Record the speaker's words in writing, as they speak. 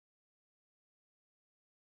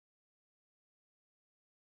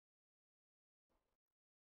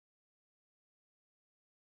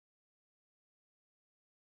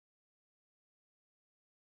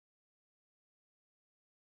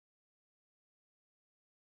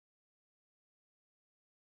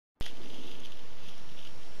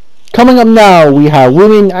Coming up now, we have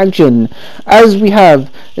women action, as we have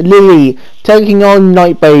Lili taking on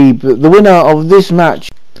Nightbabe. The winner of this match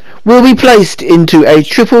will be placed into a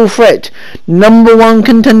triple threat number one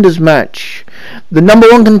contenders match. The number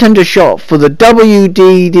one contender shot for the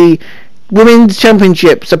WDD Women's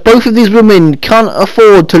Championship. So both of these women can't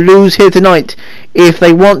afford to lose here tonight if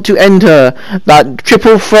they want to enter that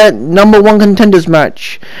triple threat number one contenders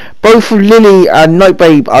match. Both Lili and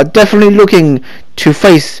Nightbabe are definitely looking to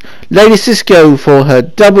face Lady Cisco for her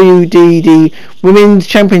WDD Women's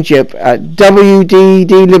Championship at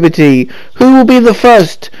WDD Liberty. Who will be the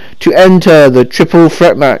first to enter the triple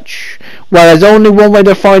threat match? Well, there's only one way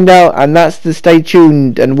to find out, and that's to stay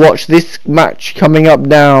tuned and watch this match coming up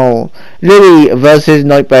now. Lili versus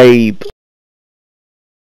Nightbabe.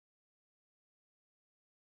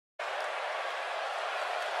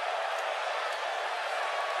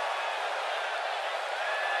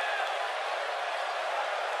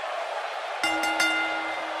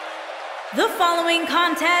 The following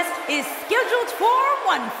contest is scheduled for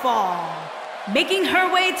one fall. Making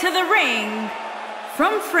her way to the ring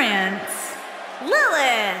from France,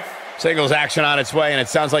 Lilith. Singles action on its way, and it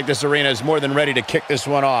sounds like this arena is more than ready to kick this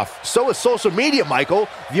one off. So is social media, Michael.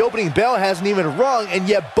 The opening bell hasn't even rung, and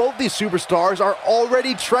yet both these superstars are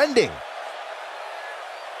already trending.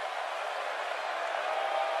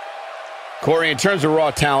 Corey, in terms of raw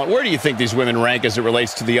talent, where do you think these women rank as it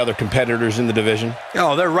relates to the other competitors in the division?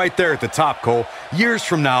 Oh, they're right there at the top, Cole. Years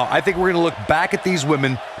from now, I think we're going to look back at these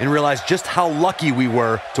women and realize just how lucky we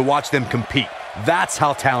were to watch them compete. That's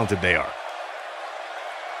how talented they are.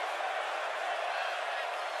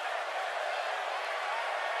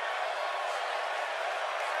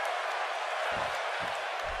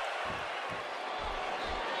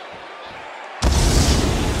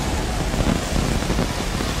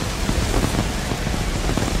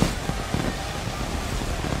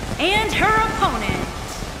 And her opponent,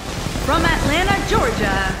 from Atlanta,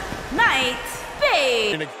 Georgia,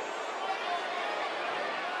 Nightbabe.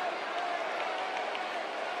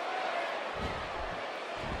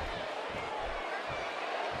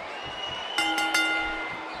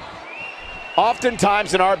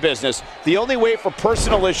 Oftentimes in our business, the only way for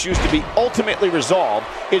personal issues to be ultimately resolved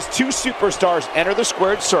is two superstars enter the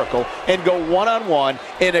squared circle and go one-on-one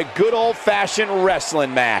in a good old-fashioned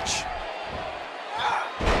wrestling match.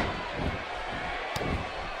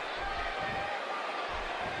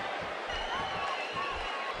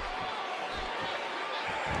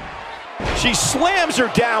 She slams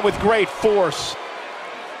her down with great force.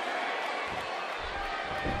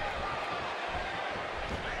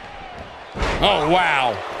 Oh,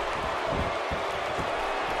 wow.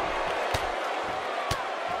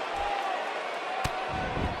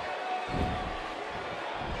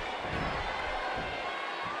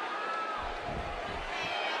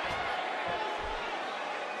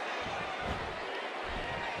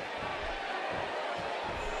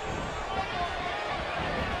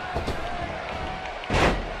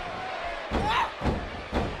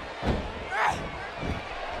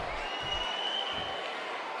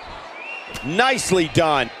 Nicely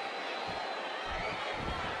done.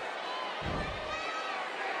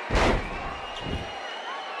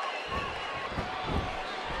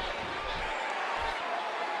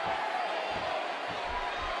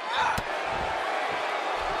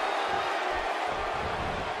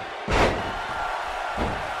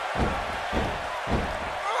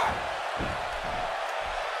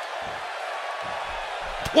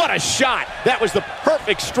 What a shot! That was the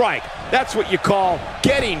perfect strike. That's what you call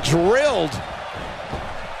getting drilled.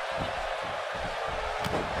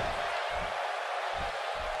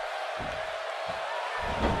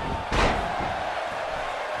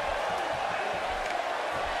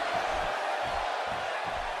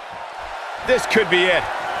 This could be it.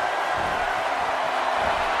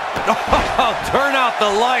 Oh, turn out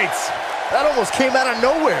the lights. That almost came out of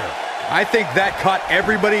nowhere. I think that caught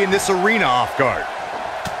everybody in this arena off guard.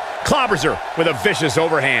 Clobbers her with a vicious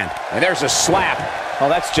overhand. And there's a slap. Oh,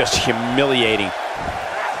 that's just humiliating.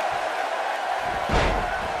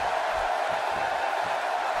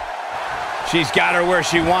 She's got her where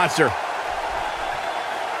she wants her.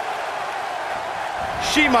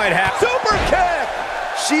 She might have... Super kick!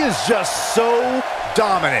 She is just so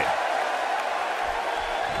dominant.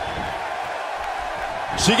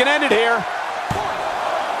 She can end it here.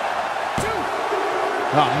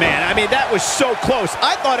 Oh, man, I mean, that was so close.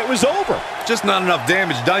 I thought it was over. Just not enough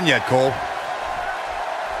damage done yet, Cole.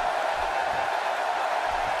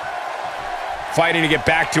 Fighting to get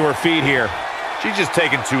back to her feet here. She's just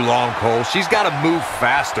taking too long, Cole. She's got to move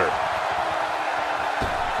faster.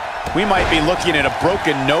 We might be looking at a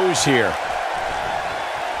broken nose here.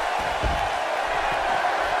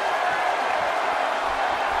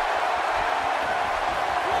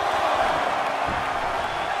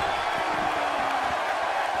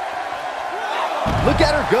 Look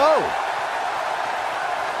at her go.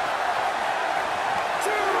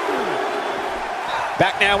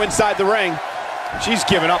 Back now inside the ring. She's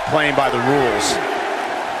given up playing by the rules.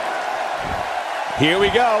 Here we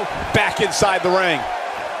go. Back inside the ring.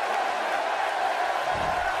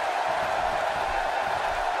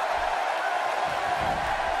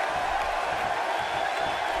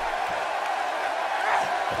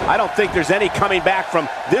 I don't think there's any coming back from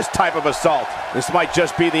this type of assault. This might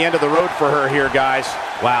just be the end of the road for her here, guys.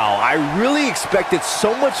 Wow, I really expected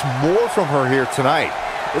so much more from her here tonight.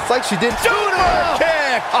 It's like she didn't... Super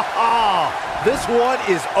kick! This one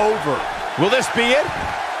is over. Will this be it?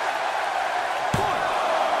 1,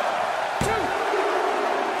 2,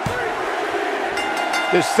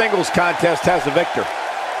 3. This singles contest has a victor.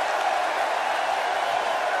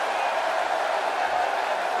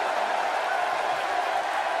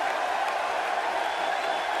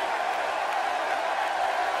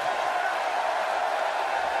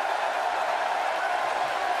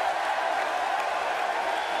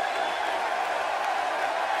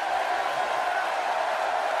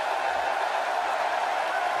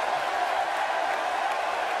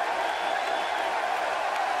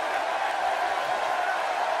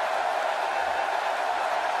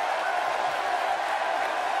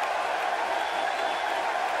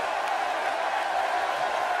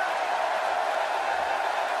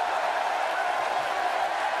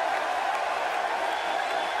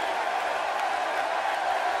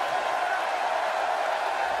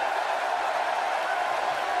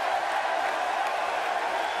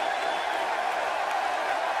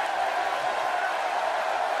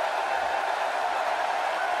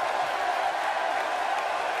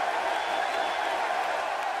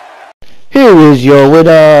 Here is your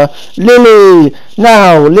winner, Lili.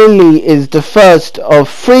 Now, Lili is the first of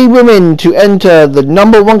 3 women to enter the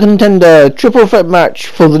 #1 contender triple threat match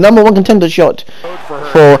for the #1 contender shot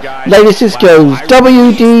for Lady Cisco's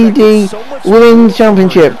WDD Women's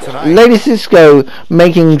Championship. Lady Cisco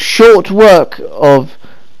making short work of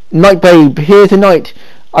Night Babe here tonight.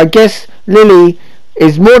 I guess Lili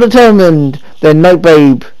is more determined than Night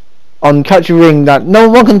Babe on capturing that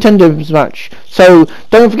 #1 contenders match. So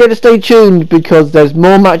don't forget to stay tuned because there's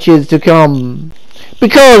more matches to come.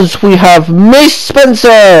 Because we have Miss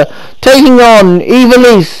Spencer taking on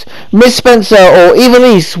Evilise. Miss Spencer or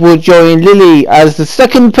Evilise will join Lili as the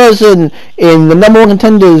second person in the #1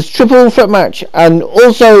 contenders triple threat match. And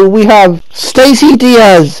also we have Stacey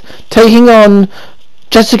Diaz taking on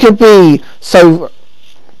Jessica B. So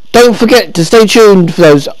don't forget to stay tuned for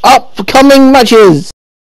those upcoming matches.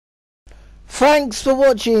 Thanks for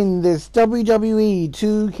watching this WWE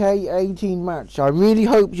 2K18 match. I really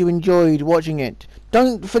hope you enjoyed watching it.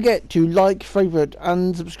 Don't forget to like, favourite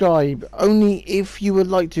and subscribe, only if you would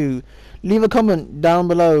like to. Leave a comment down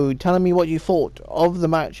below telling me what you thought of the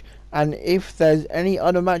match and if there's any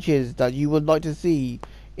other matches that you would like to see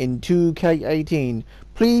in 2K18.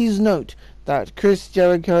 Please note that Chris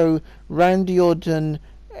Jericho, Randy Orton,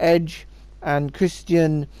 Edge and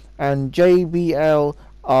Christian and JBL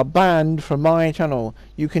are banned from my channel.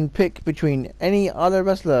 You can pick between any other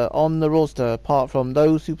wrestler on the roster apart from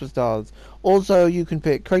those superstars. Also, you can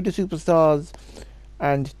pick creator superstars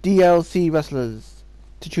and DLC wrestlers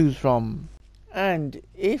to choose from. And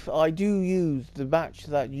if I do use the match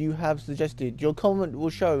that you have suggested, your comment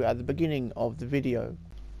will show at the beginning of the video.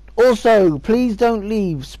 Also, please don't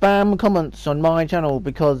leave spam comments on my channel,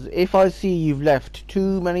 because if I see you've left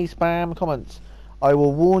too many spam comments, I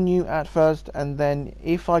will warn you at first, and then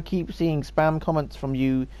if I keep seeing spam comments from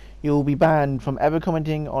you, you'll be banned from ever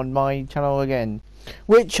commenting on my channel again.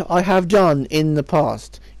 Which I have done in the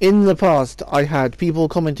past. In the past, I had people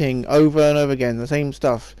commenting over and over again the same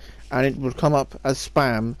stuff, and it would come up as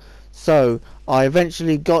spam. So I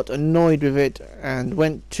eventually got annoyed with it and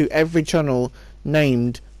went to every channel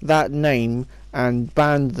named that name and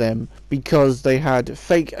banned them because they had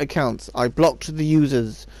fake accounts. I blocked the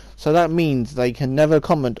users. So that means they can never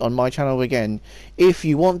comment on my channel again. If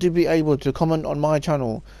you want to be able to comment on my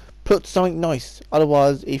channel, put something nice.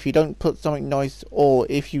 Otherwise, if you don't put something nice, or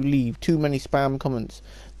if you leave too many spam comments,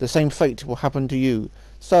 the same fate will happen to you.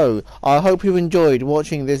 So, I hope you enjoyed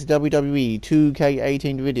watching this WWE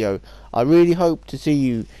 2K18 video. I really hope to see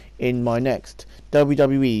you in my next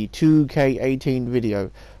WWE 2K18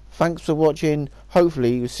 video. Thanks for watching.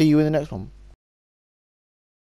 Hopefully, we'll see you in the next one.